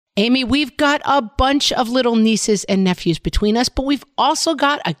Amy, we've got a bunch of little nieces and nephews between us, but we've also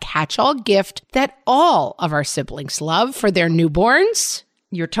got a catch-all gift that all of our siblings love for their newborns.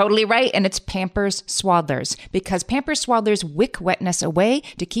 You're totally right, and it's Pampers Swaddlers, because Pampers Swaddlers wick wetness away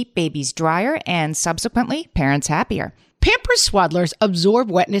to keep babies drier and subsequently parents happier. Pampers Swaddlers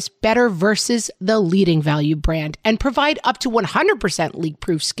absorb wetness better versus the leading value brand and provide up to 100%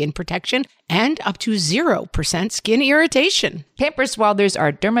 leak-proof skin protection and up to 0% skin irritation. Pampers Swaddlers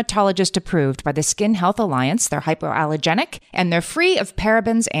are dermatologist approved by the Skin Health Alliance. They're hypoallergenic and they're free of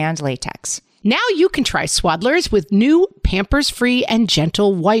parabens and latex. Now you can try Swaddlers with new Pampers-free and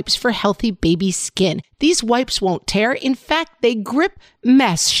gentle wipes for healthy baby skin. These wipes won't tear. In fact, they grip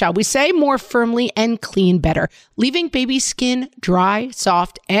mess, shall we say, more firmly and clean better, leaving baby skin dry,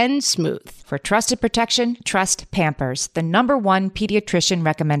 soft, and smooth. For trusted protection, trust Pampers, the #1 pediatrician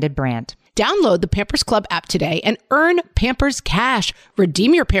recommended brand. Download the Pampers Club app today and earn Pampers Cash.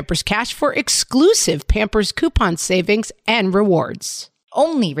 Redeem your Pampers Cash for exclusive Pampers coupon savings and rewards.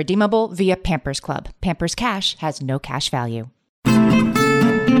 Only redeemable via Pampers Club. Pampers Cash has no cash value. I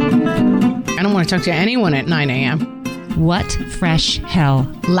don't want to talk to anyone at 9 a.m. What fresh hell?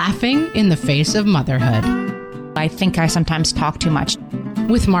 Laughing in the face of motherhood. I think I sometimes talk too much.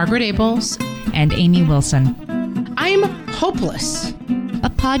 With Margaret Abels And Amy Wilson. I'm hopeless. A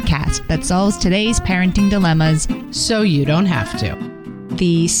podcast that solves today's parenting dilemmas so you don't have to.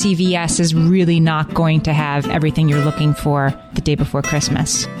 The CVS is really not going to have everything you're looking for the day before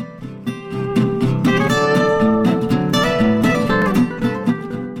Christmas.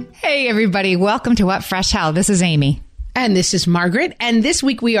 Hey, everybody. Welcome to What Fresh Hell. This is Amy. And this is Margaret. And this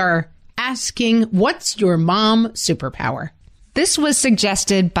week we are asking, what's your mom superpower? This was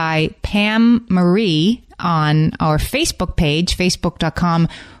suggested by Pam Marie on our Facebook page,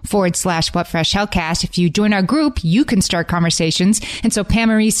 facebook.com/whatfreshhellcast. If you join our group, you can start conversations. And so Pam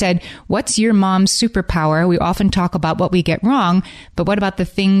Marie said, what's your mom's superpower? We often talk about what we get wrong, but what about the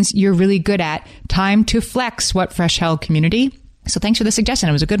things you're really good at? Time to flex, What Fresh Hell community. So thanks for the suggestion.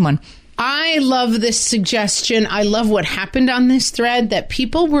 It was a good one. I love this suggestion. I love what happened on this thread, that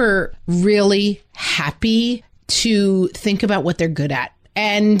people were really happy to think about what they're good at.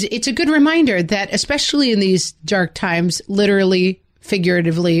 And it's a good reminder that, especially in these dark times, literally,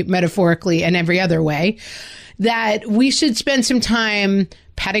 figuratively, metaphorically, and every other way, that we should spend some time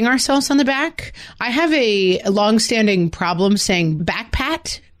patting ourselves on the back. I have a longstanding problem saying back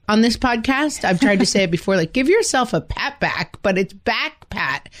pat on this podcast. I've tried to say it before, like, give yourself a pat back, but it's back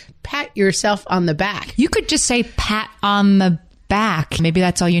pat. Pat yourself on the back. You could just say pat on the back. Maybe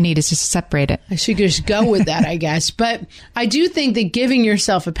that's all you need, is just to separate it. I should just go with that, I guess. But I do think that giving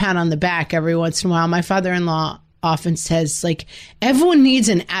yourself a pat on the back every once in a while, my father-in-law often says, like, everyone needs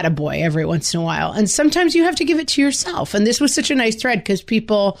an attaboy every once in a while. And sometimes you have to give it to yourself. And this was such a nice thread because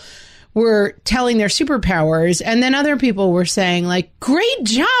people were telling their superpowers, and then other people were saying, like, great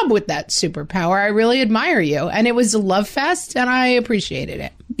job with that superpower. I really admire you. And it was a love fest, and I appreciated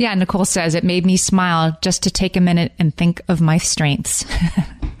it. Yeah, Nicole says it made me smile just to take a minute and think of my strengths.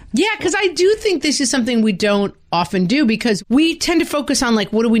 Yeah, because I do think this is something we don't often do, because we tend to focus on,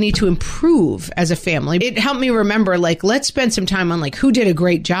 like, what do we need to improve as a family? It helped me remember, like, let's spend some time on, like, who did a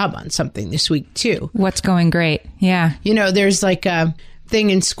great job on something this week, too. What's going great? Yeah. You know, there's like a thing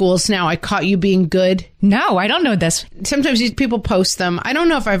in schools now, I caught you being good. No, I don't know this. Sometimes these people post them. I don't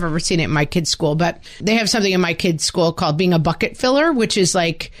know if I've ever seen it in my kids' school, but they have something in my kids' school called being a bucket filler, which is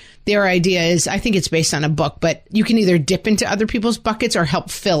like, their idea is, I think it's based on a book, but you can either dip into other people's buckets or help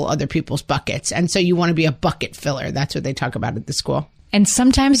fill other people's buckets. And so you want to be a bucket filler. That's what they talk about at the school. And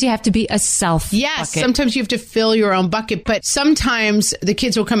sometimes you have to be a self Yes, bucket. Sometimes you have to fill your own bucket, but sometimes the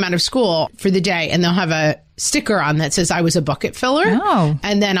kids will come out of school for the day and they'll have a sticker on that says, I was a bucket filler. Oh.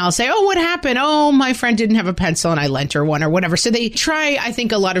 And then I'll say, oh, what happened? Oh, my friend didn't have a pencil and I lent her one or whatever. So they try, I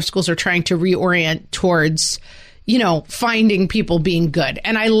think a lot of schools are trying to reorient towards, you know, finding people being good.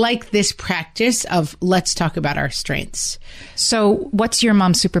 And I like this practice of let's talk about our strengths. So what's your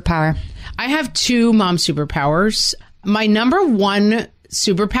mom's superpower? I have two mom superpowers. My number one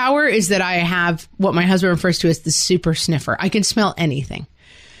superpower is that I have what my husband refers to as the super sniffer. I can smell anything.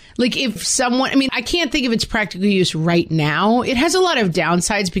 Like if someone, I mean, I can't think of its practical use right now. It has a lot of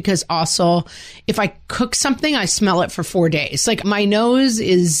downsides because also if I cook something, I smell it for 4 days. Like my nose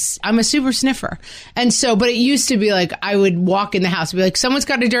is, I'm a super sniffer. And so, but it used to be like, I would walk in the house and be like, someone's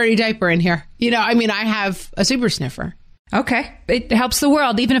got a dirty diaper in here. You know, I mean, I have a super sniffer. Okay. It helps the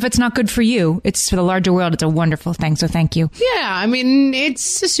world, even if it's not good for you. It's for the larger world. It's a wonderful thing. So thank you. Yeah. I mean,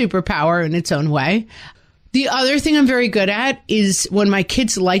 it's a superpower in its own way. The other thing I'm very good at is when my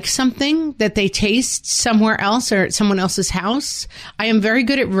kids like something that they taste somewhere else or at someone else's house, I am very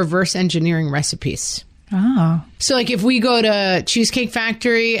good at reverse engineering recipes. Oh. So like if we go to Cheesecake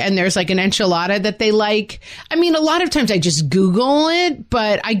Factory and there's like an enchilada that they like, I mean, a lot of times I just Google it,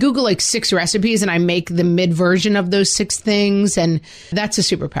 but I Google like 6 recipes and I make the mid version of those 6 things. And that's a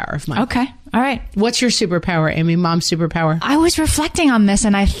superpower of mine. Okay. All right. What's your superpower, Amy? Mom's superpower? I was reflecting on this,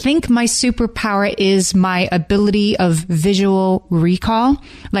 and I think my superpower is my ability of visual recall.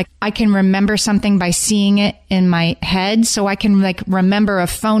 Like, I can remember something by seeing it in my head. So I can like remember a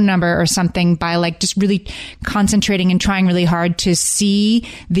phone number or something by like just really concentrating and trying really hard to see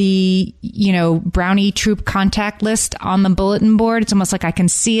the, Brownie Troop contact list on the bulletin board. It's almost like I can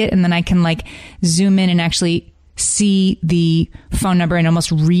see it, and then I can like zoom in and actually see the phone number and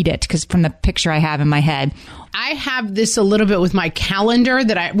almost read it because from the picture I have in my head. I have this a little bit with my calendar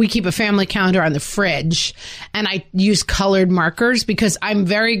that we keep a family calendar on the fridge, and I use colored markers because I'm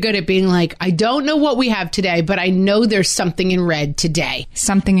very good at being like, I don't know what we have today, but I know there's something in red today.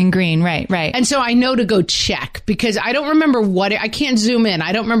 Something in green. Right. And so I know to go check because I don't remember I can't zoom in.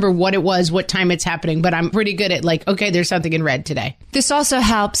 I don't remember what it was, what time it's happening, but I'm pretty good at like, okay, there's something in red today. This also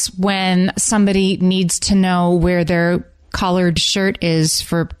helps when somebody needs to know where their collared shirt is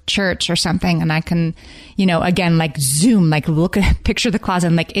for church or something, and I can, again, like zoom, like look at picture the closet,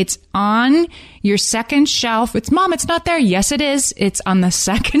 and like it's on your second shelf. It's Mom, it's not there. Yes, it is. It's on the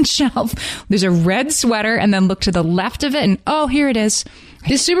second shelf. There's a red sweater, and then look to the left of it, and oh, here it is.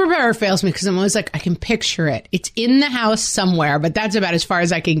 This superpower fails me because I'm always like, I can picture it. It's in the house somewhere, but that's about as far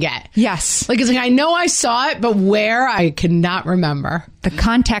as I can get. Yes. Like, it's like, I know I saw it, but where, I cannot remember. The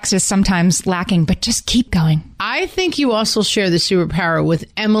context is sometimes lacking, but just keep going. I think you also share the superpower with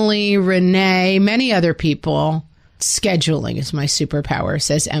Emily, Renee, many other people. Scheduling is my superpower,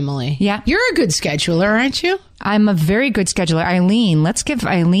 says Emily. Yeah. You're a good scheduler, aren't you? I'm a very good scheduler. Eileen, let's give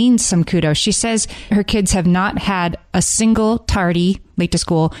Eileen some kudos. She says her kids have not had a single tardy late to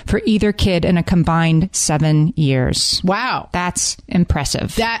school for either kid in a combined 7 years. Wow. That's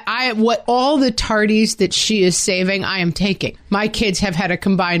impressive. What all the tardies that she is saving, I am taking. My kids have had a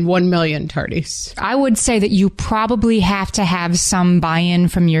combined 1 million tardies. I would say that you probably have to have some buy-in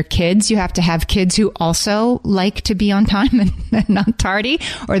from your kids. You have to have kids who also like to be on time and not tardy,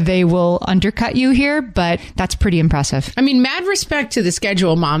 or they will undercut you here, but that's pretty impressive. I mean, mad respect to the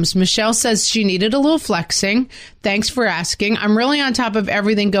schedule moms. Michelle says she needed a little flexing. Thanks for asking. I'm really on top of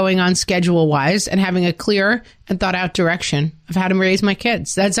everything going on schedule-wise and having a clear and thought-out direction of how to raise my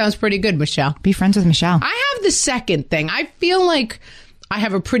kids. That sounds pretty good, Michelle. Be friends with Michelle. I have the second thing. I feel like I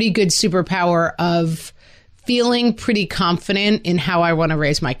have a pretty good superpower of feeling pretty confident in how I want to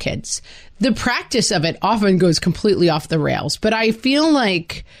raise my kids. The practice of it often goes completely off the rails, but I feel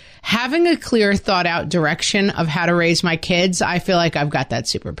like having a clear thought out direction of how to raise my kids, I feel like I've got that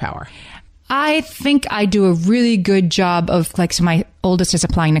superpower. I think I do a really good job of so my oldest is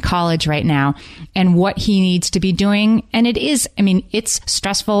applying to college right now and what he needs to be doing. And it's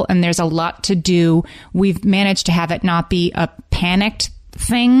stressful and there's a lot to do. We've managed to have it not be a panicked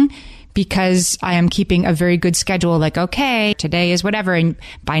thing because I am keeping a very good schedule. Like, okay, today is whatever. And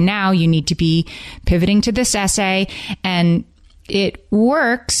by now you need to be pivoting to this essay, and it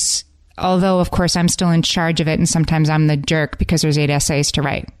works. Although, of course, I'm still in charge of it. And sometimes I'm the jerk because there's 8 essays to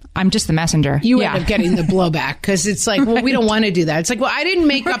write. I'm just the messenger. You end up getting the blowback because it's like, well, we don't want to do that. It's like, well, I didn't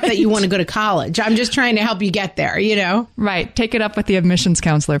make up that you want to go to college. I'm just trying to help you get there, Right. Take it up with the admissions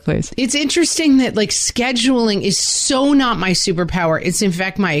counselor, please. It's interesting that scheduling is so not my superpower. It's in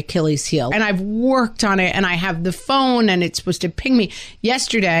fact my Achilles heel. And I've worked on it and I have the phone and it's supposed to ping me.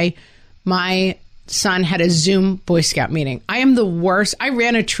 Yesterday, my son had a Zoom Boy Scout meeting. I am the worst. I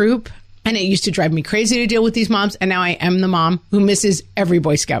ran a troop. And it used to drive me crazy to deal with these moms. And now I am the mom who misses every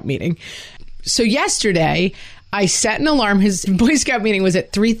Boy Scout meeting. So yesterday, I set an alarm. His Boy Scout meeting was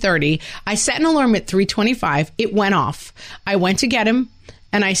at 3:30. I set an alarm at 3:25. It went off. I went to get him.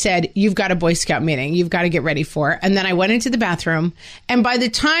 And I said, you've got a Boy Scout meeting. You've got to get ready for it. And then I went into the bathroom. And by the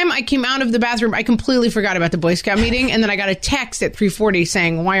time I came out of the bathroom, I completely forgot about the Boy Scout meeting. And then I got a text at 3:40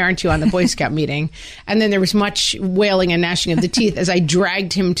 saying, why aren't you on the Boy Scout meeting? And then there was much wailing and gnashing of the teeth as I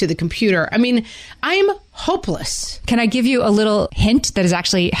dragged him to the computer. I mean, I'm hopeless. Can I give you a little hint that has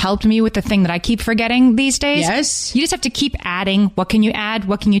actually helped me with the thing that I keep forgetting these days? Yes. You just have to keep adding. What can you add?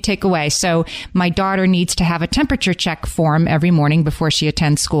 What can you take away? So my daughter needs to have a temperature check form every morning before she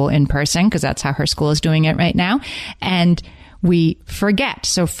attends school in person, because that's how her school is doing it right now. And we forget.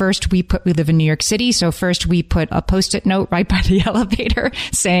 So first we live in New York City. So first we put a Post-it note right by the elevator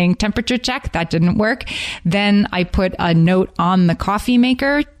saying temperature check. That didn't work. Then I put a note on the coffee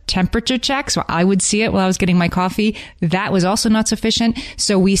maker, temperature check. So I would see it while I was getting my coffee. That was also not sufficient.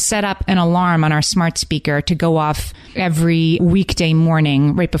 So we set up an alarm on our smart speaker to go off every weekday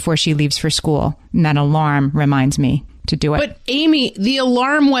morning right before she leaves for school. And that alarm reminds me to do it. But Amy, the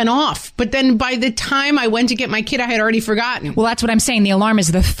alarm went off. But then by the time I went to get my kid, I had already forgotten. Well, that's what I'm saying. The alarm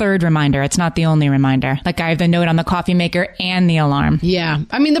is the third reminder. It's not the only reminder. Like I have the note on the coffee maker and the alarm. Yeah.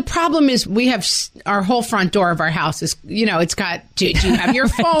 I mean, the problem is we have our whole front door of our house is, it's got, do you have your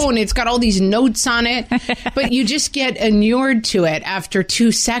phone? It's got all these notes on it, but you just get inured to it after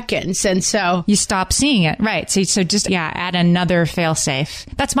 2 seconds. And so you stop seeing it. Right. So just, add another fail-safe.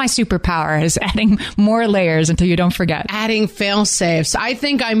 That's my superpower, is adding more layers until you don't forget. Adding fail-safes. I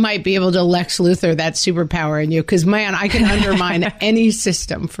think I might be able to Lex Luthor that superpower in you, because, man, I can undermine any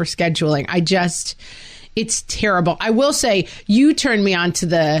system for scheduling. It's terrible. I will say, you turned me on to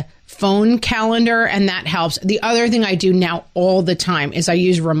the phone calendar, and that helps. The other thing I do now all the time is I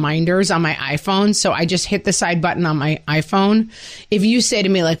use reminders on my iPhone. So I just hit the side button on my iPhone. If you say to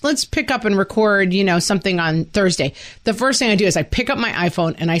me, like, let's pick up and record, something on Thursday, the first thing I do is I pick up my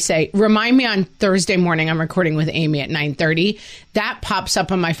iPhone and I say, remind me on Thursday morning I'm recording with Amy at 9:30. That pops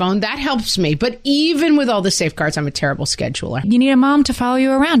up on my phone. That helps me. But even with all the safeguards, I'm a terrible scheduler. You need a mom to follow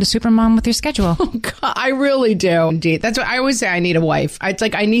you around, a super mom with your schedule. Oh, God, I really do. Indeed. That's what I always say. I need a wife. It's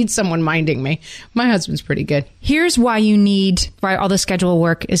like I need someone minding me. My husband's pretty good. Here's why all the schedule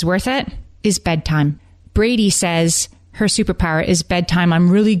work is worth it, is bedtime. Brady says her superpower is bedtime.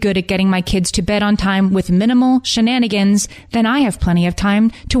 I'm really good at getting my kids to bed on time with minimal shenanigans. Then I have plenty of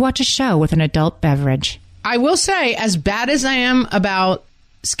time to watch a show with an adult beverage. I will say, as bad as I am about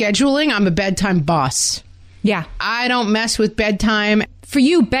scheduling, I'm a bedtime boss. Yeah. I don't mess with bedtime. For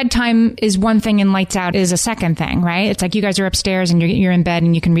you, bedtime is one thing and lights out is a second thing, right? It's like you guys are upstairs and you're in bed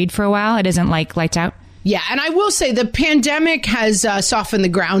and you can read for a while. It isn't like lights out. Yeah. And I will say the pandemic has softened the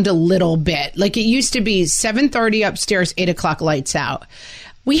ground a little bit. Like it used to be 7:30 upstairs, 8 o'clock lights out.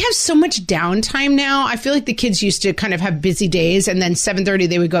 We have so much downtime now. I feel like the kids used to kind of have busy days, and then 7:30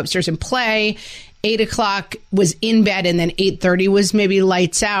 they would go upstairs and play. 8 o'clock was in bed, and then 8:30 was maybe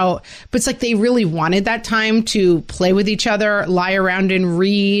lights out. But it's like they really wanted that time to play with each other, lie around and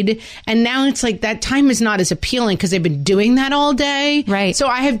read. And now it's like that time is not as appealing because they've been doing that all day. Right. So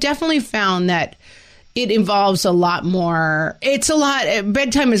I have definitely found that it involves a lot more.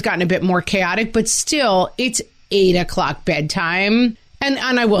 Bedtime has gotten a bit more chaotic, but still it's 8 o'clock bedtime. And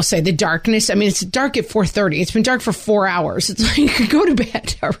I will say the darkness, I mean, it's dark at 4:30. It's been dark for 4 hours. It's like, go to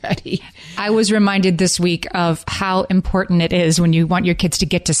bed already. I was reminded this week of how important it is when you want your kids to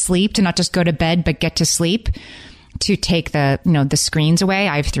get to sleep, to not just go to bed, but get to sleep, to take the screens away.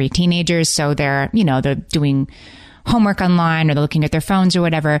 I have 3 teenagers, so they're doing homework online or they're looking at their phones or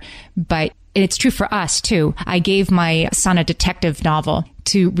whatever. But it's true for us, too. I gave my son a detective novel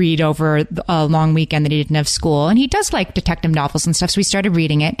to read over a long weekend that he didn't have school. And he does like detective novels and stuff, so we started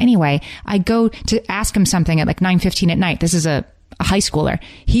reading it. Anyway, I go to ask him something at like 9:15 at night. This is a high schooler.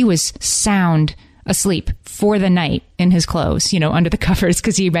 He was sound asleep for the night in his clothes, under the covers,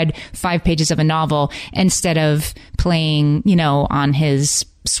 because he read 5 pages of a novel instead of playing, on his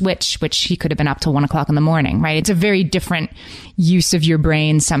Switch, which he could have been up till 1 o'clock in the morning, right? It's a very different use of your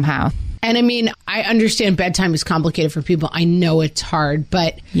brain somehow. And I mean, I understand bedtime is complicated for people. I know it's hard,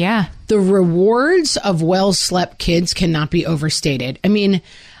 but yeah, the rewards of well-slept kids cannot be overstated. I mean,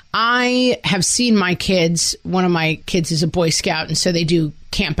 I have seen my kids. One of my kids is a Boy Scout, and so they do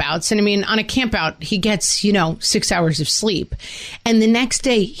campouts. And I mean, on a campout, he gets, 6 hours of sleep. And the next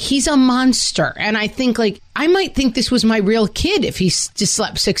day, he's a monster. And I think, I might think this was my real kid if he just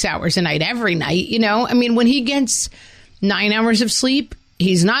slept 6 hours a night every night, I mean, when he gets 9 hours of sleep,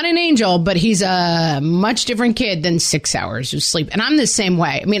 he's not an angel, but he's a much different kid than 6 hours of sleep. And I'm the same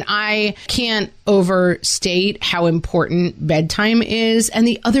way. I mean, I can't overstate how important bedtime is. And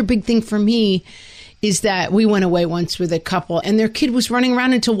the other big thing for me is that we went away once with a couple and their kid was running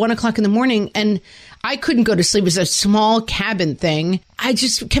around until 1 o'clock in the morning. And I couldn't go to sleep. It was a small cabin thing. I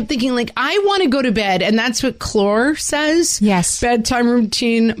just kept thinking, I want to go to bed. And that's what Clore says. Yes. Bedtime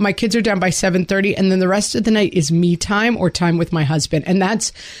routine. My kids are down by 7:30. And then the rest of the night is me time or time with my husband.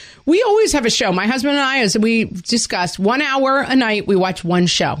 And we always have a show. My husband and I, as we discussed, 1 hour a night, we watch one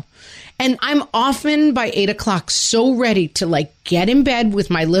show. And I'm often by 8 o'clock so ready to get in bed with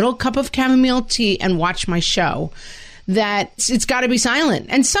my little cup of chamomile tea and watch my show that it's got to be silent.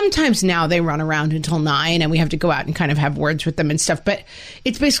 And sometimes now they run around until 9 and we have to go out and kind of have words with them and stuff. But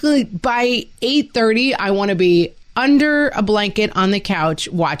it's basically by 8:30, I want to be under a blanket on the couch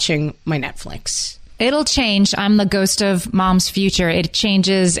watching my Netflix. It'll change. I'm the ghost of mom's future. It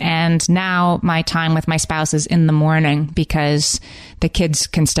changes. And now my time with my spouse is in the morning because the kids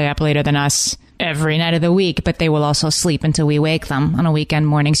can stay up later than us every night of the week, but they will also sleep until we wake them on a weekend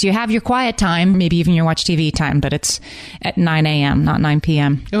morning. So you have your quiet time, maybe even your watch TV time, but it's at 9 a.m., not 9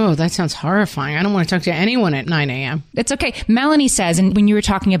 p.m. Oh, that sounds horrifying. I don't want to talk to anyone at 9 a.m. It's okay. Melanie says, and when you were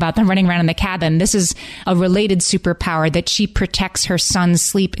talking about them running around in the cabin, this is a related superpower that she protects her son's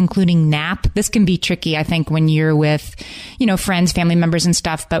sleep, including nap. This can be tricky, I think, when you're with, friends, family members and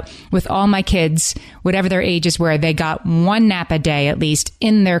stuff. But with all my kids, whatever their ages were, they got one nap a day, at least,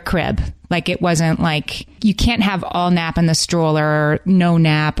 in their crib. Like, it wasn't like you can't have all nap in the stroller or no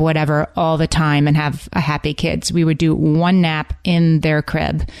nap, whatever, all the time and have a happy kids. We would do one nap in their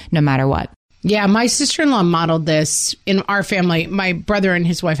crib, no matter what. Yeah, my sister-in-law modeled this in our family. My brother and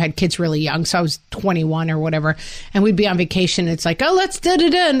his wife had kids really young, so I was 21 or whatever, and we'd be on vacation. And it's like, oh, let's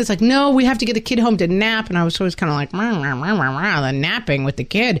da-da-da. And it's like, no, we have to get the kid home to nap. And I was always kind of like, the napping with the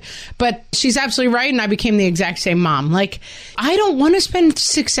kid. But she's absolutely right, and I became the exact same mom. Like, I don't want to spend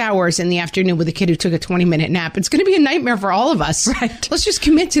 6 hours in the afternoon with a kid who took a 20-minute nap. It's going to be a nightmare for all of us. Right. Let's just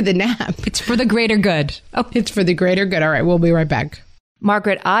commit to the nap. It's for the greater good. Oh, it's for the greater good. All right, we'll be right back.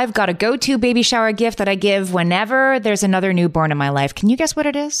 Margaret, I've got a go-to baby shower gift that I give whenever there's another newborn in my life. Can you guess what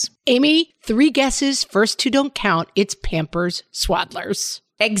it is? Amy, 3 guesses. First 2 don't count. It's Pampers Swaddlers.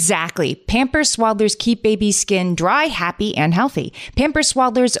 Exactly. Pampers Swaddlers keep baby's skin dry, happy, and healthy. Pampers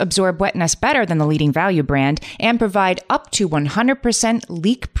Swaddlers absorb wetness better than the leading value brand and provide up to 100%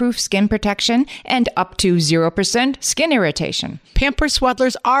 leak-proof skin protection and up to 0% skin irritation. Pampers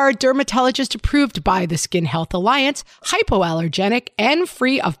Swaddlers are dermatologist approved by the Skin Health Alliance, hypoallergenic, and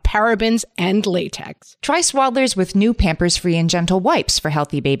free of parabens and latex. Try Swaddlers with new Pampers Free and Gentle wipes for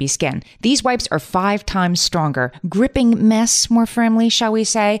healthy baby skin. These wipes are 5 times stronger, gripping mess more firmly, shall we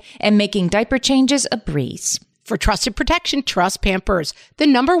say, and making diaper changes a breeze. For trusted protection, trust Pampers, the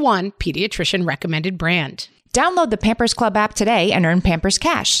 #1 pediatrician recommended brand. Download the Pampers Club app today and earn Pampers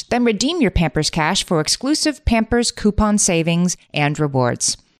Cash. Then redeem your Pampers Cash for exclusive Pampers coupon savings and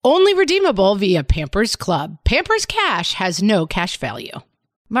rewards. Only redeemable via Pampers Club. Pampers Cash has no cash value.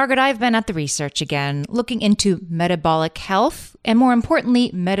 Margaret, I've been at the research again, looking into metabolic health and, more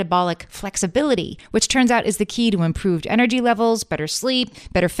importantly, metabolic flexibility, which turns out is the key to improved energy levels, better sleep,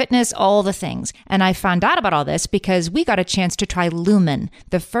 better fitness, all the things. And I found out about all this because we got a chance to try Lumen,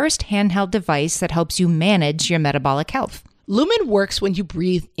 the first handheld device that helps you manage your metabolic health. Lumen works when you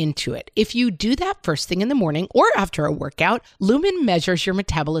breathe into it. If you do that first thing in the morning or after a workout, Lumen measures your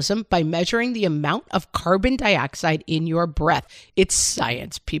metabolism by measuring the amount of carbon dioxide in your breath. It's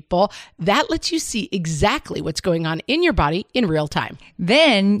science, people. That lets you see exactly what's going on in your body in real time.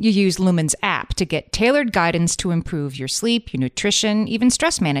 Then you use Lumen's app to get tailored guidance to improve your sleep, your nutrition, even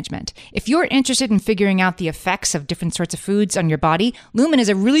stress management. If you're interested in figuring out the effects of different sorts of foods on your body, Lumen is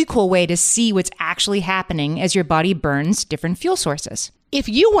a really cool way to see what's actually happening as your body burns different fuel sources. If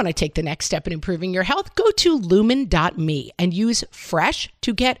you want to take the next step in improving your health, go to lumen.me and use FRESH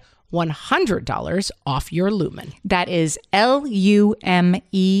to get $100 off your Lumen. That is LUMEN.ME.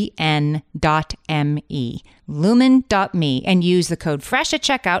 Lumen.me, and use the code FRESH at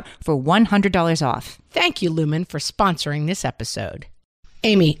checkout for $100 off. Thank you, Lumen, for sponsoring this episode.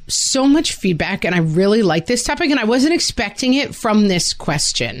 Amy, so much feedback, and I really like this topic, and I wasn't expecting it from this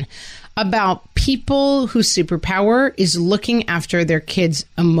question about people whose superpower is looking after their kids'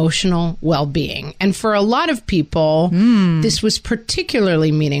 emotional well-being. And for a lot of people, this was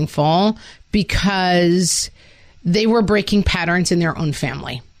particularly meaningful because they were breaking patterns in their own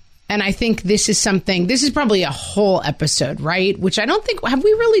family. And I think this is probably a whole episode, right? Which I don't think, have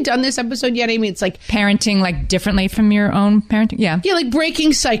we really done this episode yet, Amy? It's like parenting like differently from your own parenting. Yeah. Yeah, like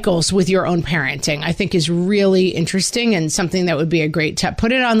breaking cycles with your own parenting, I think is really interesting and something that would be a great tip.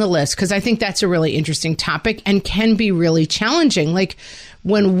 Put it on the list because I think that's a really interesting topic and can be really challenging. Like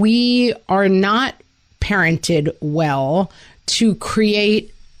when we are not parented well to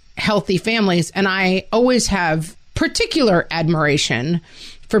create healthy families. And I always have particular admiration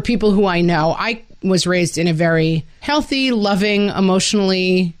for people who I know. I was raised in a very healthy, loving,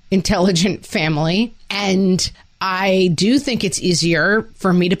 emotionally intelligent family. And I do think it's easier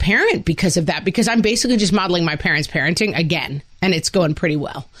for me to parent because of that, because I'm basically just modeling my parents' parenting again, and it's going pretty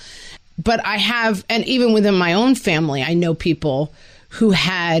well. But I have, and even within my own family, I know people who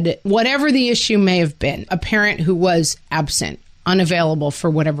had, whatever the issue may have been, a parent who was absent, unavailable for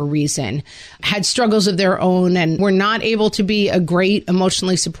whatever reason, had struggles of their own, and were not able to be a great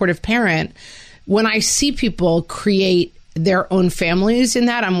emotionally supportive parent. When I see people create their own families in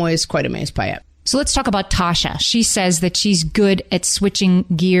that, I'm always quite amazed by it. So let's talk about Tasha. She says that she's good at switching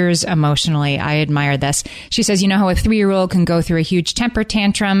gears emotionally. I admire this. She says, you know how a 3-year-old can go through a huge temper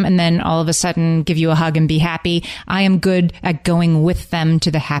tantrum and then all of a sudden give you a hug and be happy? I am good at going with them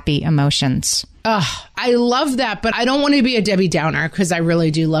to the happy emotions. I love that, but I don't want to be a Debbie Downer because I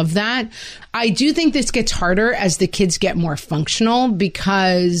really do love that. I do think this gets harder as the kids get more functional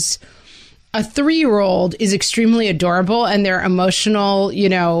because a 3-year-old is extremely adorable and their emotional,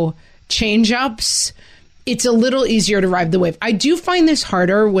 change-ups, it's a little easier to ride the wave. I do find this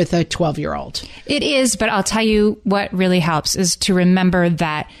harder with a 12-year-old. It is, but I'll tell you what really helps is to remember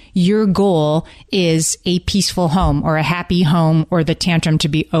that your goal is a peaceful home or a happy home or the tantrum to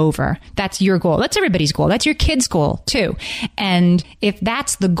be over. That's your goal. That's everybody's goal. That's your kid's goal too. And if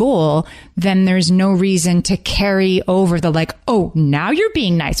that's the goal, then there's no reason to carry over the oh, now you're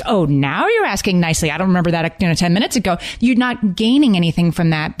being nice. Oh, now you're asking nicely. I don't remember that 10 minutes ago. You're not gaining anything from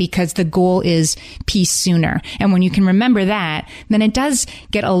that because the goal is peace sooner. And when you can remember that, then it does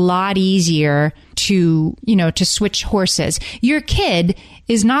get a lot easier to switch horses. Your kid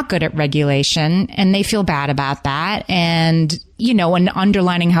is not good at regulation and they feel bad about that. And, and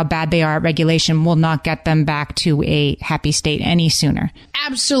underlining how bad they are at regulation will not get them back to a happy state any sooner.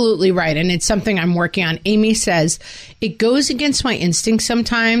 Absolutely right. And it's something I'm working on. Amy says, it goes against my instincts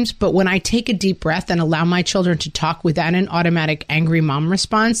sometimes, but when I take a deep breath and allow my children to talk without an automatic angry mom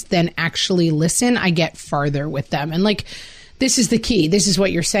response, then actually listen, I get farther with them. And this is the key. This is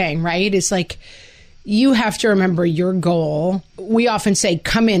what you're saying, right? It's you have to remember your goal. We often say,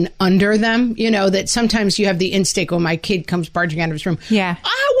 come in under them, that sometimes you have the instinct when my kid comes barging out of his room. Yeah.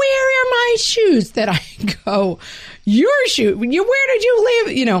 Where are my shoes? That I go, your shoe, where did you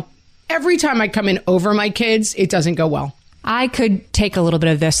leave? Every time I come in over my kids, it doesn't go well. I could take a little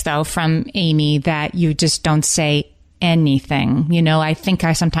bit of this, though, from Amy, that you just don't say anything. I think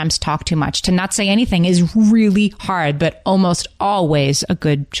I sometimes talk too much. To not say anything is really hard, but almost always a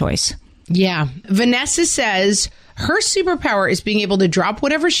good choice. Yeah. Vanessa says her superpower is being able to drop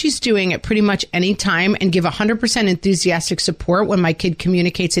whatever she's doing at pretty much any time and give 100% enthusiastic support when my kid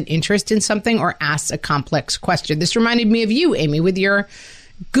communicates an interest in something or asks a complex question. This reminded me of you, Amy, with your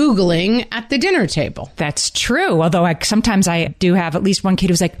Googling at the dinner table. That's true. Although sometimes I do have at least one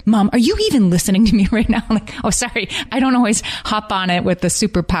kid who's like, Mom, are you even listening to me right now? I'm like, oh, sorry. I don't always hop on it with the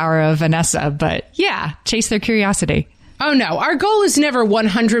superpower of Vanessa, but yeah, chase their curiosity. Oh, no. Our goal is never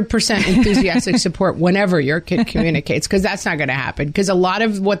 100% enthusiastic support whenever your kid communicates, because that's not going to happen, because a lot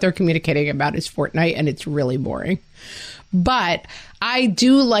of what they're communicating about is Fortnite, and it's really boring. But I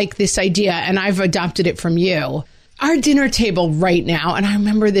do like this idea, and I've adopted it from you. Our dinner table right now, and I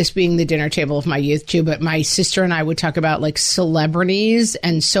remember this being the dinner table of my youth too, but my sister and I would talk about celebrities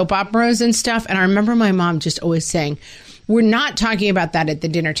and soap operas and stuff. And I remember my mom just always saying, we're not talking about that at the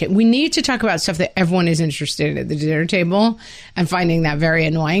dinner table. We need to talk about stuff that everyone is interested in at the dinner table, and finding that very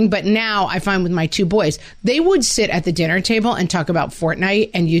annoying. But now I find with my 2 boys, they would sit at the dinner table and talk about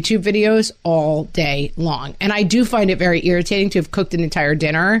Fortnite and YouTube videos all day long. And I do find it very irritating to have cooked an entire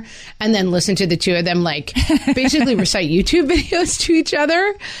dinner and then listen to the 2 of them basically recite YouTube videos to each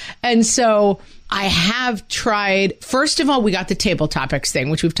other. And so I have tried, first of all, we got the table topics thing,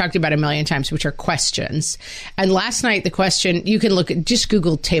 which we've talked about a million times, which are questions. And last night, the question, you can just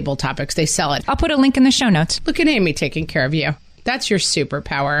Google table topics. They sell it. I'll put a link in the show notes. Look at Amy taking care of you. That's your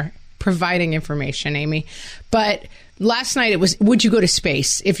superpower, providing information, Amy. But last night it was, would you go to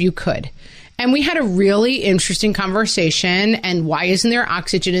space if you could? And we had a really interesting conversation. And why isn't there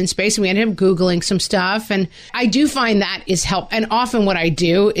oxygen in space? And we ended up Googling some stuff. And I do find that is help. And often what I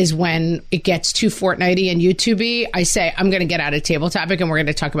do is when it gets too Fortnite-y and YouTube-y, I say, I'm going to get out of table topic and we're going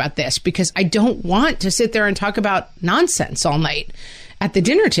to talk about this, because I don't want to sit there and talk about nonsense all night at the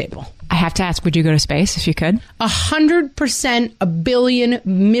dinner table. I have to ask, would you go to space if you could? 100%, a billion,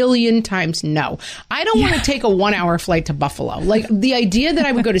 million times no. I don't want to take a 1-hour flight to Buffalo. The idea that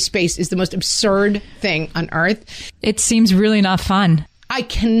I would go to space is the most absurd thing on Earth. It seems really not fun. I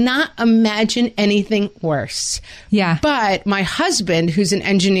cannot imagine anything worse. Yeah. But my husband, who's an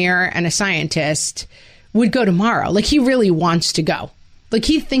engineer and a scientist, would go tomorrow. He really wants to go.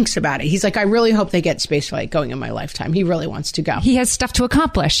 He thinks about it. He's like, I really hope they get spaceflight going in my lifetime. He really wants to go. He has stuff to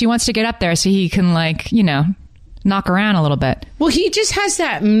accomplish. He wants to get up there so he can, knock around a little bit. Well, he just has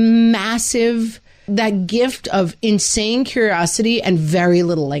that massive, that gift of insane curiosity and very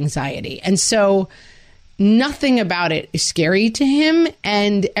little anxiety. And so nothing about it is scary to him,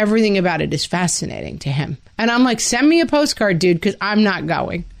 and everything about it is fascinating to him. And I'm like, send me a postcard, dude, because I'm not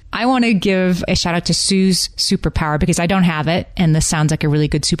going. I want to give a shout out to Sue's superpower because I don't have it. And this sounds like a really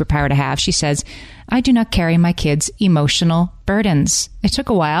good superpower to have. She says, I do not carry my kids' emotional burdens. It took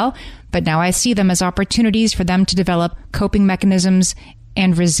a while, but now I see them as opportunities for them to develop coping mechanisms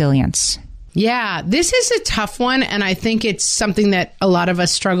and resilience. Yeah, this is a tough one. And I think it's something that a lot of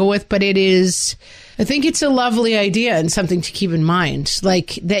us struggle with, but I think it's a lovely idea and something to keep in mind.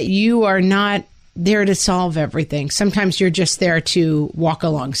 Like that you are not there to solve everything. Sometimes you're just there to walk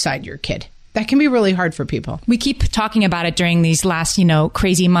alongside your kid. That can be really hard for people. We keep talking about it during these last,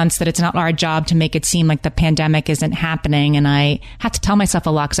 crazy months that it's not our job to make it seem like the pandemic isn't happening. And I had to tell myself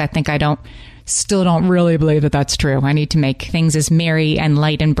a lot because I think still don't really believe that that's true. I need to make things as merry and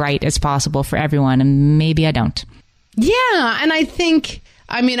light and bright as possible for everyone. And maybe I don't. Yeah. And I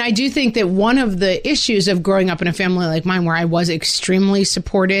do think that one of the issues of growing up in a family like mine, where I was extremely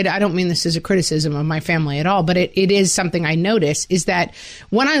supported, I don't mean this as a criticism of my family at all, but it is something I noticed, is that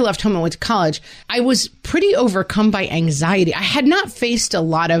when I left home and went to college, I was pretty overcome by anxiety. I had not faced a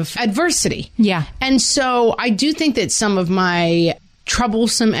lot of adversity. Yeah. And so I do think that some of my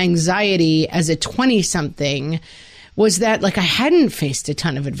troublesome anxiety as a 20-something was that I hadn't faced a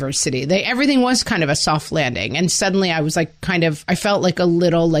ton of adversity. Everything was kind of a soft landing. And suddenly I was I felt like a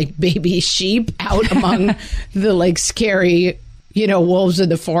little baby sheep out among the scary, wolves of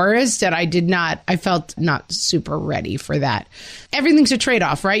the forest. And I felt not super ready for that. Everything's a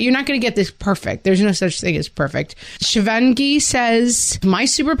trade-off, right? You're not going to get this perfect. There's no such thing as perfect. Shivangi says, my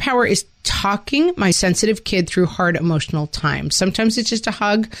superpower is talking my sensitive kid through hard emotional times. Sometimes it's just a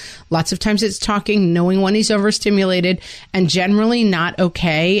hug. Lots of times it's talking, knowing when he's overstimulated and generally not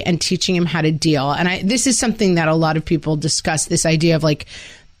okay, and teaching him how to deal. And this is something that a lot of people discuss, this idea of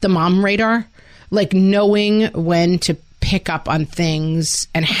the mom radar, knowing when to pick up on things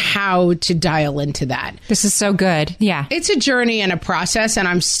and how to dial into that. This is so good. Yeah. It's a journey and a process, and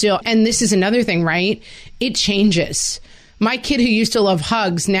and this is another thing, right? It changes. My kid who used to love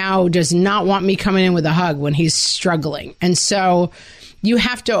hugs now does not want me coming in with a hug when he's struggling. And so you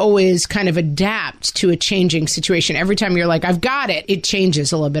have to always kind of adapt to a changing situation. Every time you're like, I've got it, it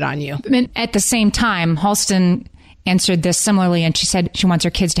changes a little bit on you. And at the same time, Halston answered this similarly, and she said she wants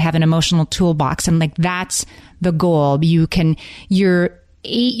her kids to have an emotional toolbox. And that's the goal. Your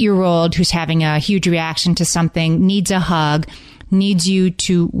 8-year-old who's having a huge reaction to something needs a hug, needs you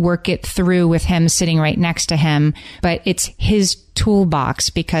to work it through with him sitting right next to him. But it's his toolbox,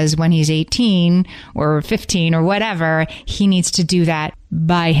 because when he's 18 or 15 or whatever, he needs to do that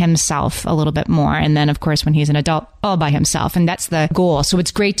by himself a little bit more. And then, of course, when he's an adult, all by himself. And that's the goal. So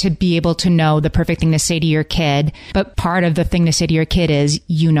it's great to be able to know the perfect thing to say to your kid. But part of the thing to say to your kid is,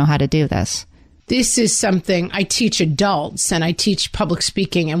 you know how to do this. This is something I teach adults, and I teach public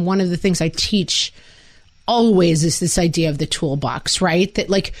speaking. And one of the things I teach always is this idea of the toolbox, right?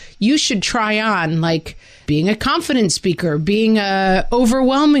 That you should try on being a confident speaker, being a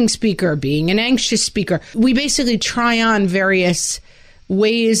overwhelming speaker, being an anxious speaker. We basically try on various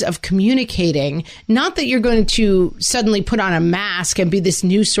ways of communicating. Not that you're going to suddenly put on a mask and be this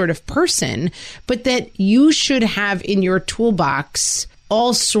new sort of person, but that you should have in your toolbox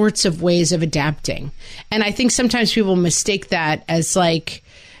all sorts of ways of adapting. And I think sometimes people mistake that as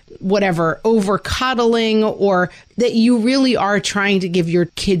over coddling, or that you really are trying to give your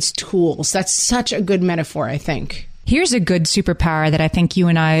kids tools. That's such a good metaphor, I think. Here's a good superpower that I think you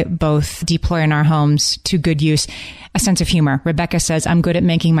and I both deploy in our homes to good use: a sense of humor. Rebecca says, I'm good at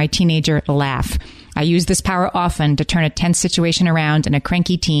making my teenager laugh. I use this power often to turn a tense situation around and a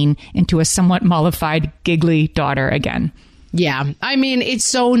cranky teen into a somewhat mollified, giggly daughter again. Yeah. It's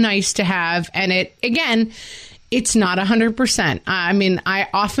so nice to have. And it's not 100%. I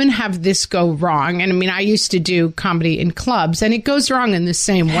often have this go wrong. And I used to do comedy in clubs, and it goes wrong in the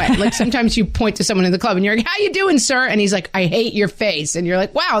same way. Sometimes you point to someone in the club and you're like, how you doing, sir? And he's like, I hate your face. And you're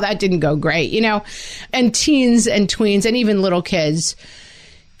like, wow, that didn't go great. And teens and tweens and even little kids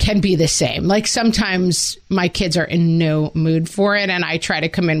can be the same. Sometimes my kids are in no mood for it, and I try to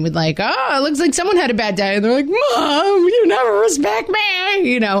come in with oh, it looks like someone had a bad day. And they're like, Mom, you never respect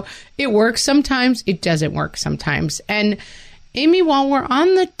me. It works sometimes. It doesn't work sometimes. And Amy, while we're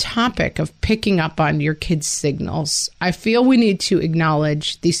on the topic of picking up on your kids' signals, I feel we need to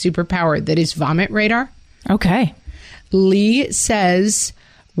acknowledge the superpower that is vomit radar. Okay. Lee says,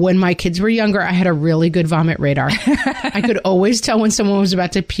 when my kids were younger, I had a really good vomit radar. I could always tell when someone was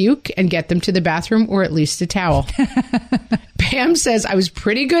about to puke and get them to the bathroom, or at least a towel. Pam says, I was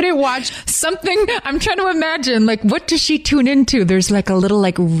pretty good at watching. Something I'm trying to imagine, like, what does she tune into? There's like a little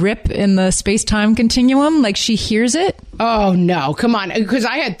like rip in the space-time continuum. Like she hears it. Oh, no. Come on. Because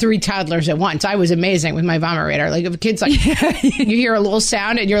I had 3 toddlers at once. I was amazing with my vomit radar. Like if a kid's like, you hear a little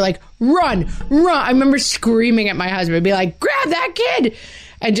sound and you're like, run. I remember screaming at my husband, be like, grab that kid.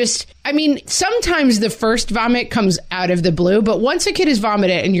 And just, I mean, sometimes the first vomit comes out of the blue, but once a kid is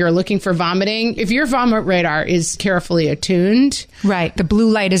vomited and you're looking for vomiting, if your vomit radar is carefully attuned. Right. The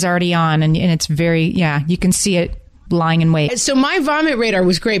blue light is already on and it's very, you can see it lying in wait. So my vomit radar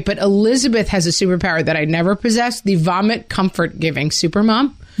was great, but Elizabeth has a superpower that I never possessed, the vomit comfort giving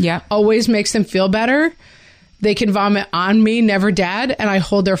supermom. Yeah. Always makes them feel better. They can vomit on me, never dad, and I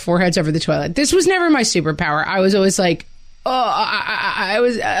hold their foreheads over the toilet. This was never my superpower. I was always like, I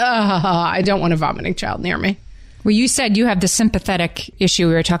don't want a vomiting child near me. Well, you said you have the sympathetic issue.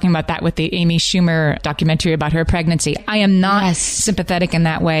 We were talking about that with the Amy Schumer documentary about her pregnancy. I am not sympathetic in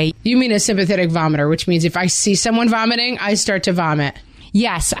that way. You mean a sympathetic vomiter, which means if I see someone vomiting, I start to vomit.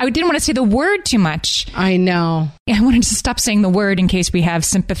 Yes. I didn't want to say the word too much. I know. I wanted to stop saying the word in case we have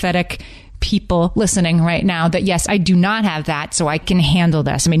sympathetic people listening right now, that yes, I do not have that, so I can handle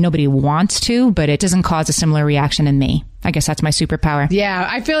this. I mean, nobody wants to, but it doesn't cause a similar reaction in me. I guess that's my superpower. Yeah,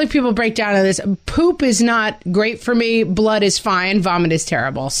 I feel like people break down on this. Poop is not great for me. Blood is fine. Vomit is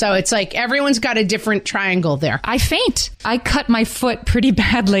terrible. So it's like everyone's got a different triangle there. I faint. I cut my foot pretty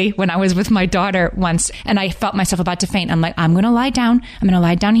badly when I was with my daughter once, and I felt myself about to faint. I'm like, I'm going to lie down. I'm going to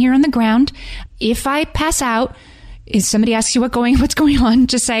lie down here on the ground. If I pass out, if somebody asks you what's going on,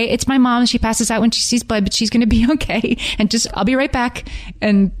 just say, it's my mom. She passes out when she sees blood, but she's going to be okay. And just, I'll be right back.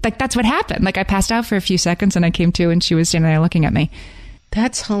 And like, that's what happened. Like I passed out for a few seconds and I came to and she was standing there looking at me.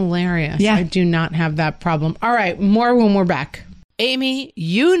 That's hilarious. Yeah. I do not have that problem. All right. More when we're back. Amy,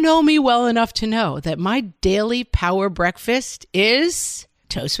 you know me well enough to know that my daily power breakfast is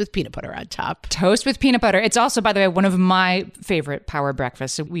toast with peanut butter on top. Toast with peanut butter. It's also, by the way, one of my favorite power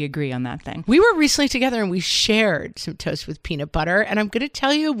breakfasts. So we agree on that thing. We were recently together and we shared some toast with peanut butter. And I'm going to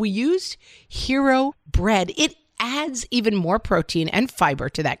tell you, we used Hero bread. It adds even more protein and fiber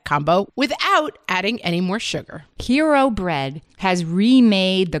to that combo without adding any more sugar. Hero bread has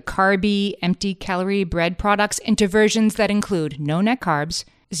remade the carby, empty calorie bread products into versions that include no net carbs,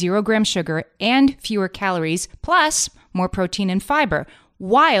 0 gram sugar, and fewer calories, plus more protein and fiber,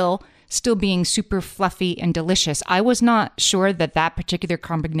 while still being super fluffy and delicious. I was not sure that particular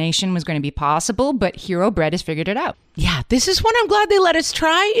combination was going to be possible, but Hero Bread has figured it out. Yeah, this is one I'm glad they let us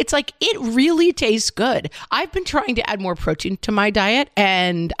try. It's like, it really tastes good. I've been trying to add more protein to my diet,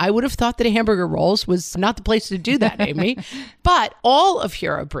 and I would have thought that a hamburger rolls was not the place to do that, Amy. But all of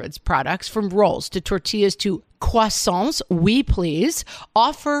Hero Bread's products, from rolls to tortillas to croissants, we please,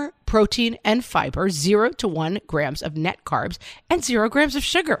 offer protein and fiber, 0 to 1 grams of net carbs, and 0 grams of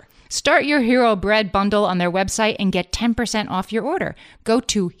sugar. Start your Hero Bread bundle on their website and get 10% off your order. Go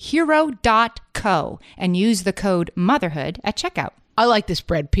to hero.co and use the code motherhood at checkout. I like this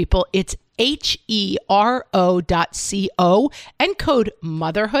bread, people. It's HERO.co and code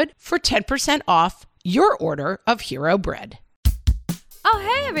motherhood for 10% off your order of Hero Bread. Oh,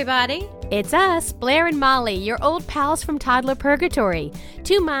 hey, everybody. It's us, Blair and Molly, your old pals from Toddler Purgatory.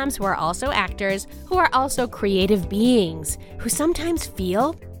 2 moms who are also actors, who are also creative beings, who sometimes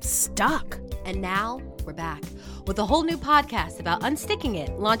feel stuck. And now we're back with a whole new podcast about unsticking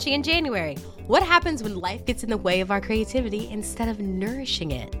it, launching in January. What happens when life gets in the way of our creativity instead of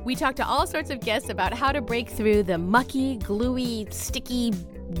nourishing it? We talk to all sorts of guests about how to break through the mucky, gluey, sticky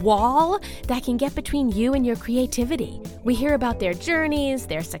wall that can get between you and your creativity. We hear about their journeys,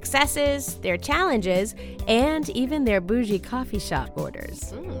 their successes, their challenges, and even their bougie coffee shop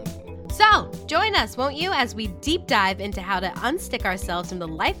orders. So, join us, won't you, as we deep dive into how to unstick ourselves from the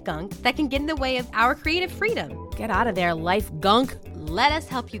life gunk that can get in the way of our creative freedom. Get out of there, life gunk. Let us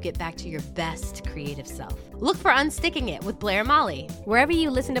help you get back to your best creative self. Look for Unsticking It with Blair and Molly. Wherever you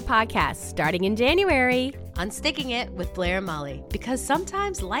listen to podcasts, starting in January. Unsticking It with Blair and Molly. Because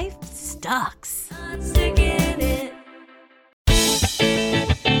sometimes life sucks. Unsticking it.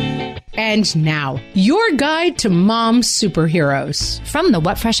 And now, your guide to mom superheroes. From the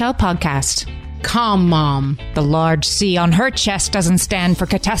What Fresh Out podcast. Calm Mom. The large C on her chest doesn't stand for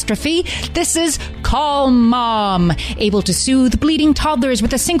catastrophe. This is Calm Mom, able to soothe bleeding toddlers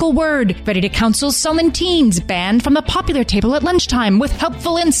with a single word, ready to counsel sullen teens, banned from the popular table at lunchtime with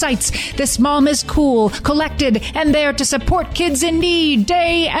helpful insights. This mom is cool, collected, and there to support kids in need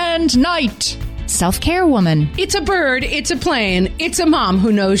day and night. self-care woman. It's a bird, it's a plane, it's a mom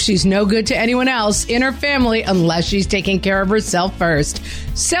who knows she's no good to anyone else in her family unless she's taking care of herself first.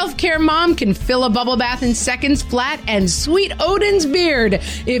 Self-care mom can fill a bubble bath in seconds flat and sweet Odin's beard.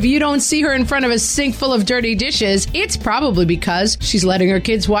 If you don't see her in front of a sink full of dirty dishes, it's probably because she's letting her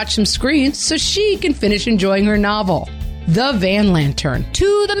kids watch some screens so she can finish enjoying her novel. The Van Lantern.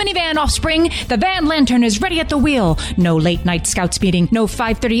 To the minivan, Offspring. The Van Lantern is ready at the wheel. No late night scouts meeting. No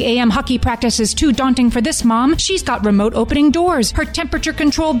 5:30 a.m. hockey practice is too daunting for this mom. She's got remote opening doors. Her temperature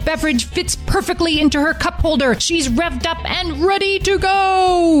controlled beverage fits perfectly into her cup holder. She's revved up and ready to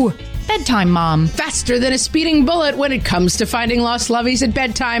go. Bedtime mom. Faster than a speeding bullet when it comes to finding lost loveys at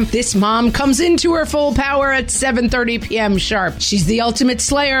bedtime, this mom comes into her full power at 7:30 p.m. sharp. She's the ultimate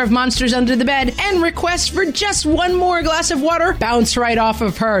slayer of monsters under the bed, and requests for just one more glass of water bounce right off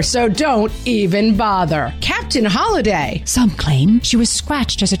of her, so don't even bother. Captain Holiday. Some claim she was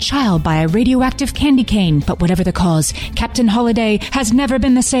scratched as a child by a radioactive candy cane, but whatever the cause, Captain Holiday has never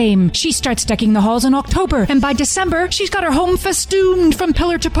been the same. She starts decking the halls in October, and by December, she's got her home festooned from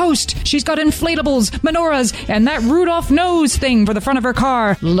pillar to post. She's got inflatables, menorahs, and that Rudolph nose thing for the front of her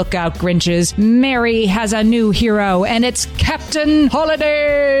car. Look out, Grinches. Mary has a new hero, and it's Captain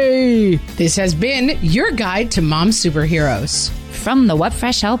Holiday. This has been your guide to mom superheroes. From the What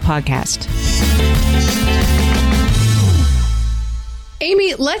Fresh Hell podcast.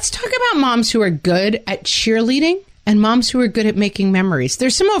 Amy, let's talk about moms who are good at cheerleading and moms who are good at making memories.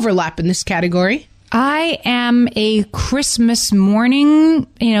 There's some overlap in this category. I am a Christmas morning,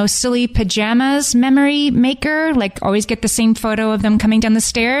 silly pajamas memory maker. Like, always get the same photo of them coming down the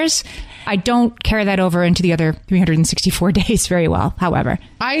stairs. I don't carry that over into the other 364 days very well, however.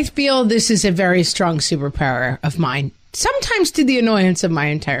 I feel this is a very strong superpower of mine. Sometimes to the annoyance of my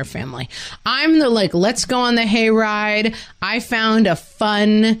entire family. I'm the let's go on the hayride. I found a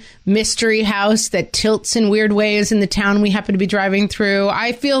fun mystery house that tilts in weird ways in the town we happen to be driving through.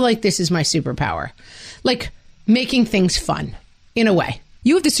 I feel like this is my superpower. Like making things fun, in a way.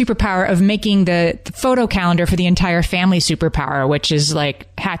 You have the superpower of making the photo calendar for the entire family superpower, which is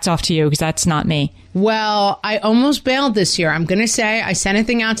hats off to you, because that's not me. Well, I almost bailed this year. I'm going to say I sent a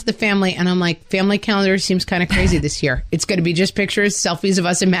thing out to the family and I'm like, family calendar seems kind of crazy this year. It's going to be just pictures, selfies of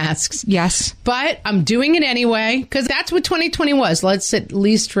us in masks. Yes. But I'm doing it anyway because that's what 2020 was. Let's at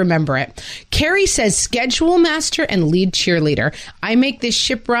least remember it. Carrie says schedule master and lead cheerleader. I make this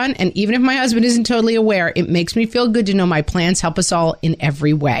ship run, and even if my husband isn't totally aware, it makes me feel good to know my plans help us all in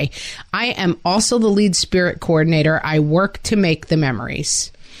every way. I am also the lead spirit coordinator. I work to make the memories.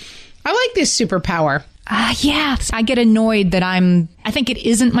 I like this superpower. Yeah. I get annoyed that I think it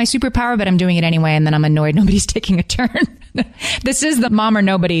isn't my superpower, but I'm doing it anyway, and then I'm annoyed nobody's taking a turn. This is the mom or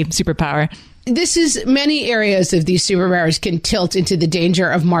nobody superpower. This is many areas of these superpowers can tilt into the danger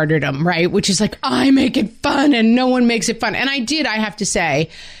of martyrdom, right? Which is I make it fun and no one makes it fun. And I have to say,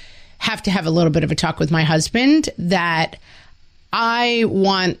 have to have a little bit of a talk with my husband that I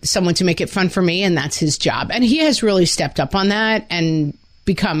want someone to make it fun for me, and that's his job. And he has really stepped up on that and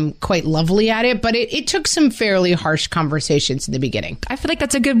become quite lovely at it, but it took some fairly harsh conversations in the beginning. I feel like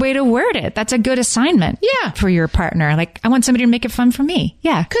that's a good way to word it. That's a good assignment. Yeah. For your partner. I want somebody to make it fun for me.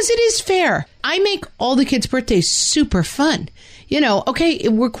 Yeah. Because it is fair. I make all the kids' birthdays super fun. Okay,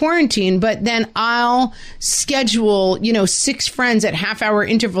 we're quarantined, but then I'll schedule, 6 friends at half-hour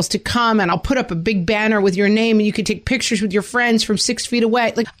intervals to come, and I'll put up a big banner with your name, and you can take pictures with your friends from 6 feet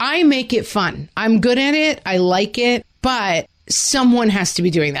away. I make it fun. I'm good at it. I like it, but someone has to be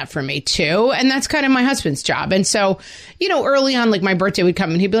doing that for me too. And that's kind of my husband's job. And so, early on, my birthday would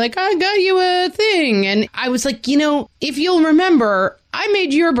come and he'd be like, I got you a thing. And I was like, if you'll remember, I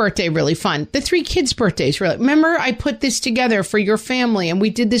made your birthday really fun. The 3 kids' birthdays, really. Remember, I put this together for your family and we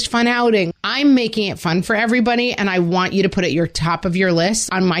did this fun outing. I'm making it fun for everybody. And I want you to put it at your top of your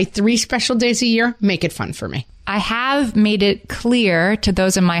list on my 3 special days a year. Make it fun for me. I have made it clear to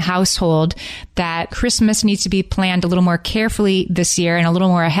those in my household that Christmas needs to be planned a little more carefully this year and a little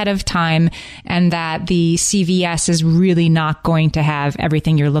more ahead of time, and that the CVS is really not going to have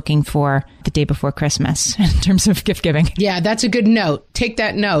everything you're looking for the day before Christmas in terms of gift giving. Yeah, that's a good note. Take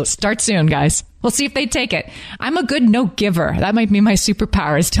that note. Start soon, guys. We'll see if they take it. I'm a good note giver. That might be my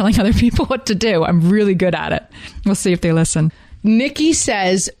superpower, is telling other people what to do. I'm really good at it. We'll see if they listen. Nikki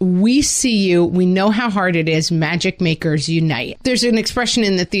says, we see you. We know how hard it is. Magic makers unite. There's an expression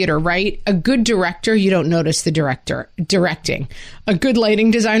in the theater, right? A good director, you don't notice the director directing. A good lighting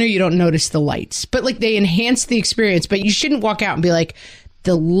designer, you don't notice the lights. But they enhance the experience. But you shouldn't walk out and be like,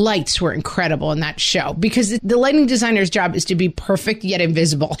 the lights were incredible in that show because the lighting designer's job is to be perfect yet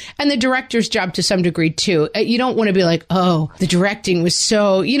invisible. And the director's job to some degree too. You don't want to be like, oh, the directing was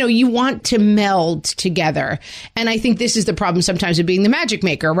so, you want to meld together. And I think this is the problem sometimes of being the magic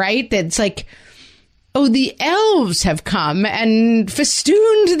maker, right? That's like, oh, the elves have come and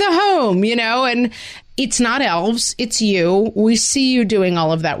festooned the home, and it's not elves, it's you. We see you doing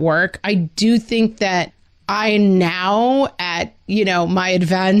all of that work. I do think that I now at, my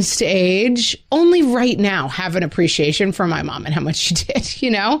advanced age, only right now have an appreciation for my mom and how much she did,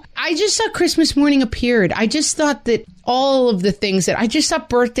 I just thought Christmas morning appeared. I just thought that all of the things that I just thought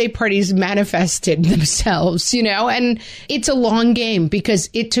birthday parties manifested themselves, and it's a long game because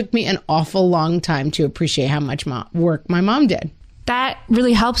it took me an awful long time to appreciate how much work my mom did. That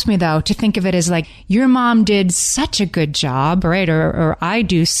really helps me, though, to think of it as like your mom did such a good job, right? Or I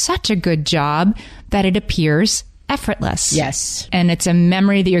do such a good job that it appears effortless. Yes. And it's a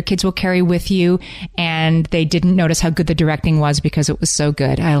memory that your kids will carry with you. And they didn't notice how good the directing was because it was so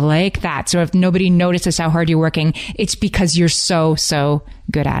good. I like that. So if nobody notices how hard you're working, it's because you're so, so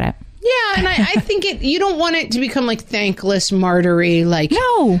good at it. Yeah, and I think you don't want it to become like thankless martyry, like,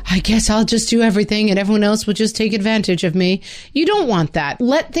 no, I guess I'll just do everything and everyone else will just take advantage of me. You don't want that.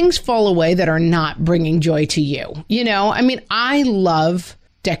 Let things fall away that are not bringing joy to you. I love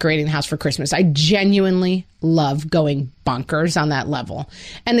decorating the house for Christmas. I genuinely love going bonkers on that level.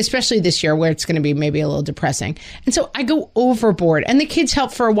 And especially this year where it's going to be maybe a little depressing. And so I go overboard and the kids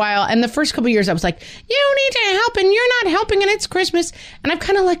help for a while. And the first couple of years I was like, you need to help and you're not helping and it's Christmas. And I've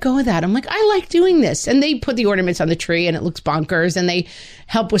kind of let go of that. I'm like, I like doing this. And they put the ornaments on the tree and it looks bonkers and they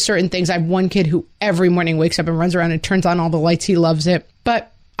help with certain things. I have one kid who every morning wakes up and runs around and turns on all the lights. He loves it. But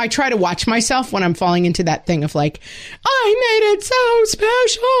I try to watch myself when I'm falling into that thing of like, I made it so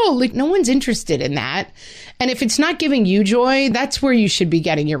special. Like, no one's interested in that. And if it's not giving you joy, that's where you should be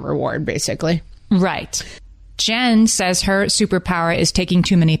getting your reward, basically. Right. Jen says her superpower is taking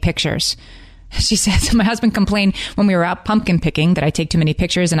too many pictures. She says, my husband complained when we were out pumpkin picking that I take too many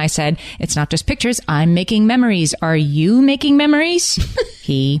pictures. And I said, it's not just pictures. I'm making memories. Are you making memories?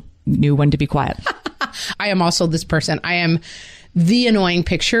 He knew when to be quiet. I am also this person. I am the annoying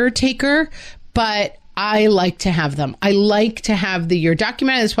picture taker, but I like to have them. I like to have the year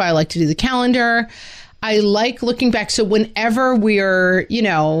documented. That's why I like to do the calendar. I like looking back. So whenever we're,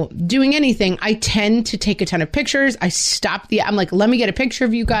 doing anything, I tend to take a ton of pictures. I'm like, let me get a picture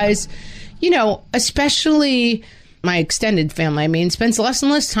of you guys, especially my extended family, spends less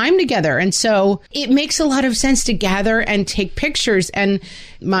and less time together. And so it makes a lot of sense to gather and take pictures. And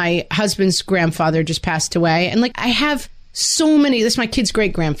my husband's grandfather just passed away. And I have so many, this is my kid's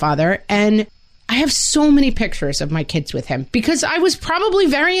great grandfather. And I have so many pictures of my kids with him because I was probably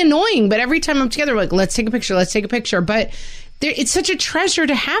very annoying. But every time I'm together, we're like, let's take a picture. But it's such a treasure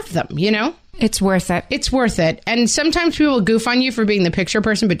to have them, It's worth it. It's worth it. And sometimes people goof on you for being the picture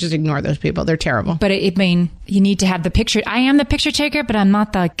person, but just ignore those people. They're terrible. But you need to have the picture. I am the picture taker, but I'm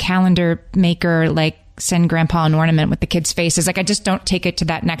not the calendar maker, send grandpa an ornament with the kids' faces. I just don't take it to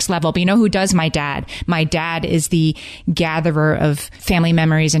that next level. But you know who does? My dad. My dad is the gatherer of family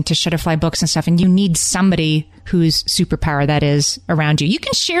memories and Shutterfly books and stuff. And you need somebody whose superpower that is around you. You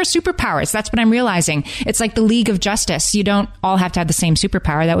can share superpowers. That's what I'm realizing. It's like the League of Justice. You don't all have to have the same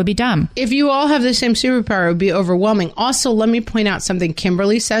superpower. That would be dumb. If you all have the same superpower, it would be overwhelming. Also, let me point out something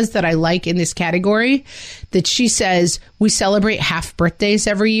Kimberly says that I like in this category, that she says we celebrate half birthdays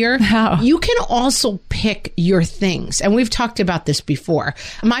every year. Wow. You can also pick your things. And we've talked about this before.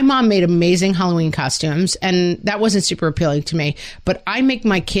 My mom made amazing Halloween costumes, and that wasn't super appealing to me. But I make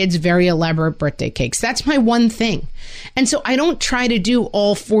my kids very elaborate birthday cakes. That's my one thing. And so I don't try to do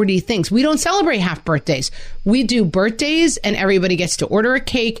all 40 things. We don't celebrate half birthdays. We do birthdays and everybody gets to order a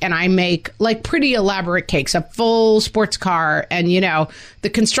cake, and I make pretty elaborate cakes, a full sports car and, the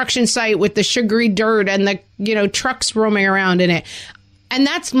construction site with the sugary dirt and the, trucks roaming around in it. And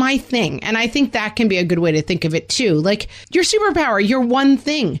that's my thing. And I think that can be a good way to think of it too. Your superpower, your one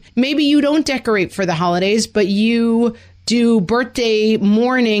thing. Maybe you don't decorate for the holidays, but you do birthday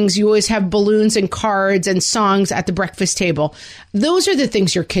mornings. You always have balloons and cards and songs at the breakfast table. Those are the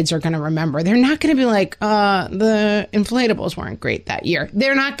things your kids are going to remember. They're not going to be like, the inflatables weren't great that year.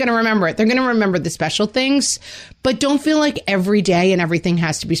 They're not going to remember it. They're going to remember the special things, but don't feel like every day and everything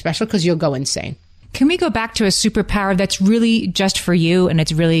has to be special because you'll go insane. Can we go back to a superpower that's really just for you and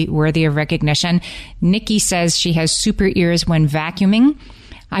it's really worthy of recognition? Nikki says she has super ears when vacuuming.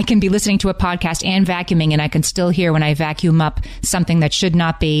 I can be listening to a podcast and vacuuming, and I can still hear when I vacuum up something that should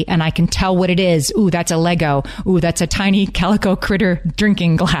not be, and I can tell what it is. Ooh, that's a Lego. Ooh, that's a tiny calico critter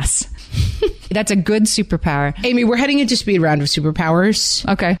drinking glass. That's a good superpower. Amy, we're heading into speed round of superpowers.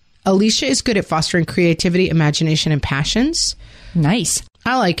 Okay. Alicia is good at fostering creativity, imagination, and passions. Nice.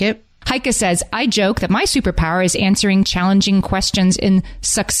 I like it. Heike says, I joke that my superpower is answering challenging questions in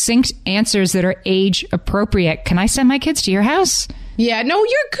succinct answers that are age appropriate. Can I send my kids to your house? Yeah, no,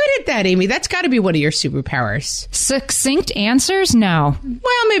 you're good at that, Amy. That's got to be one of your superpowers. Succinct answers? No.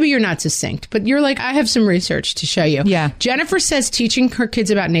 Well, maybe you're not succinct, but you're like, I have some research to show you. Yeah. Jennifer says teaching her kids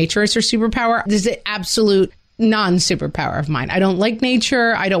about nature is her superpower. This is an absolute non-superpower of mine. I don't like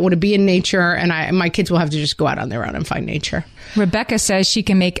nature. I don't want to be in nature. And my kids will have to just go out on their own and find nature. Rebecca says she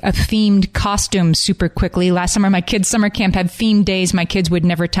can make a themed costume super quickly. Last summer, my kids' summer camp had themed days my kids would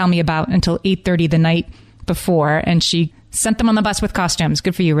never tell me about until 8:30 the night before. And she sent them on the bus with costumes.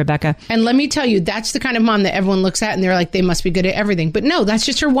 Good for you, Rebecca. And let me tell you, that's the kind of mom that everyone looks at and they're like, they must be good at everything. But no, that's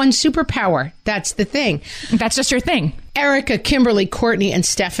just her one superpower. That's the thing. That's just her thing. Erica, Kimberly, Courtney, and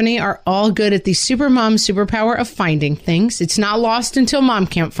Stephanie are all good at the supermom superpower of finding things. It's not lost until mom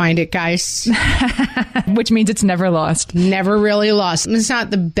can't find it, guys. Which means it's never lost. Never really lost. It's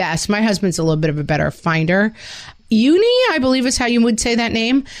not the best. My husband's a little bit of a better finder. Uni, I believe is how you would say that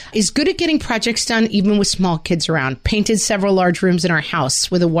name, is good at getting projects done even with small kids around. Painted several large rooms in our house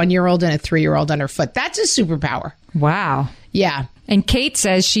with a 1-year-old and a 3-year-old underfoot. That's a superpower. Wow. Yeah. And Kate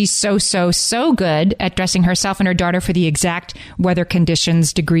says she's so good at dressing herself and her daughter for the exact weather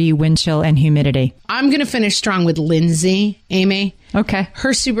conditions, degree, wind chill, and humidity. I'm going to finish strong with Lindsay, Amy. Okay.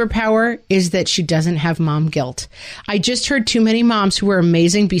 Her superpower is that she doesn't have mom guilt. I just heard too many moms who were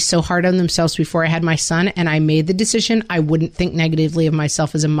amazing be so hard on themselves before I had my son, and I made the decision I wouldn't think negatively of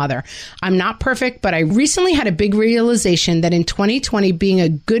myself as a mother. I'm not perfect, but I recently had a big realization that in 2020, being a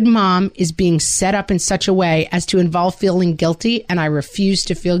good mom is being set up in such a way as to involve feeling guilty, and I refuse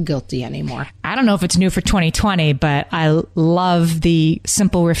to feel guilty anymore. I don't know if it's new for 2020, but I love the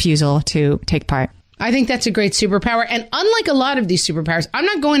simple refusal to take part. I think that's a great superpower. And unlike a lot of these superpowers, I'm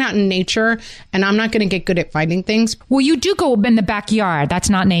not going out in nature and I'm not going to get good at finding things. Well, you do go in the backyard. That's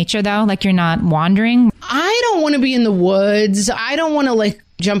not nature, though. Like you're not wandering. I don't want to be in the woods. I don't want to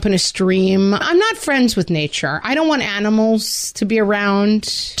jump in a stream. I'm not friends with nature. I don't want animals to be around.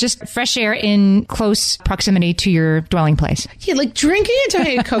 Just fresh air in close proximity to your dwelling place. Yeah, drinking a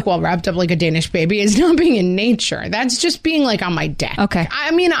Diet Coke while wrapped up like a Danish baby is not being in nature. That's just being on my deck. Okay. I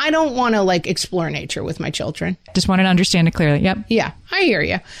mean, I don't want to explore nature with my children. Just wanted to understand it clearly. Yep. Yeah, I hear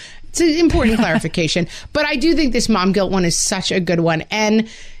you. It's an important clarification. But I do think this mom guilt one is such a good one. And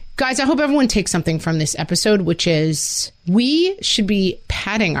guys, I hope everyone takes something from this episode, which is we should be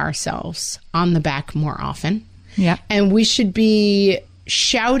patting ourselves on the back more often. Yeah. And we should be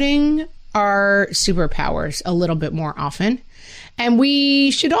shouting our superpowers a little bit more often. And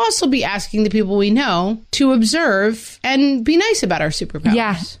we should also be asking the people we know to observe and be nice about our superpowers.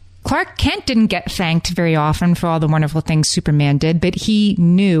 Yeah. Clark Kent didn't get thanked very often for all the wonderful things Superman did, but he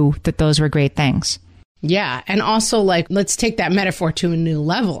knew that those were great things. Yeah. And also, let's take that metaphor to a new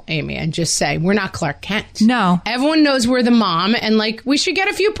level, Amy, and just say, we're not Clark Kent. No. Everyone knows we're the mom, and we should get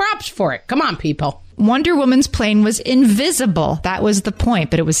a few props for it. Come on, people. Wonder Woman's plane was invisible. That was the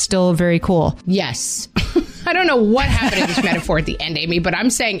point, but it was still very cool. Yes. I don't know what happened in this metaphor at the end, Amy, but I'm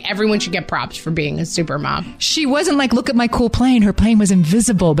saying everyone should get props for being a super mom. She wasn't look at my cool plane. Her plane was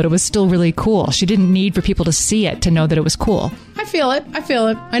invisible, but it was still really cool. She didn't need for people to see it to know that it was cool. I feel it.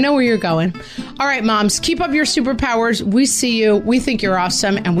 I know where you're going. All right, moms, keep up your superpowers. We see you. We think you're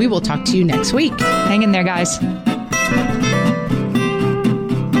awesome, and we will talk to you next week. Hang in there, guys.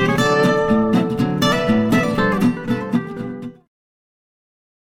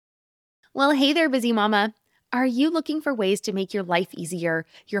 Well, hey there, busy mama. Are you looking for ways to make your life easier,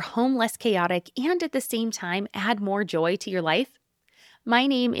 your home less chaotic, and at the same time add more joy to your life? My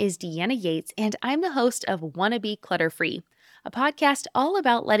name is Deanna Yates, and I'm the host of Wanna Be Clutter-Free, a podcast all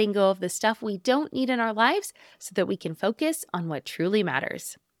about letting go of the stuff we don't need in our lives so that we can focus on what truly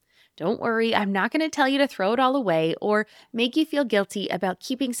matters. Don't worry, I'm not going to tell you to throw it all away or make you feel guilty about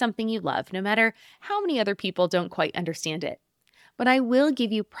keeping something you love, no matter how many other people don't quite understand it. But I will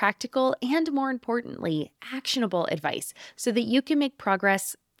give you practical and, more importantly, actionable advice so that you can make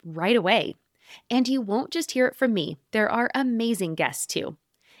progress right away. And you won't just hear it from me. There are amazing guests too.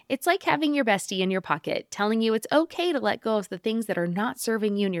 It's like having your bestie in your pocket telling you it's okay to let go of the things that are not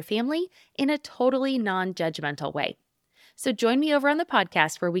serving you and your family in a totally non-judgmental way. So join me over on the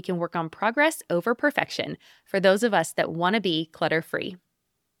podcast where we can work on progress over perfection for those of us that want to be clutter-free.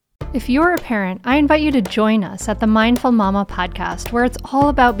 If you're a parent, I invite you to join us at the Mindful Mama podcast, where it's all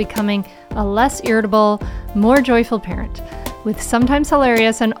about becoming a less irritable, more joyful parent. With sometimes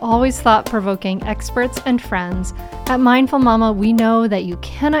hilarious and always thought-provoking experts and friends, at Mindful Mama, we know that you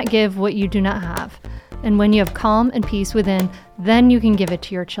cannot give what you do not have. And when you have calm and peace within, then you can give it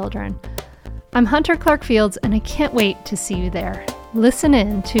to your children. I'm Hunter Clark-Fields, and I can't wait to see you there. Listen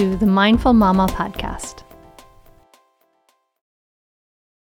in to the Mindful Mama podcast.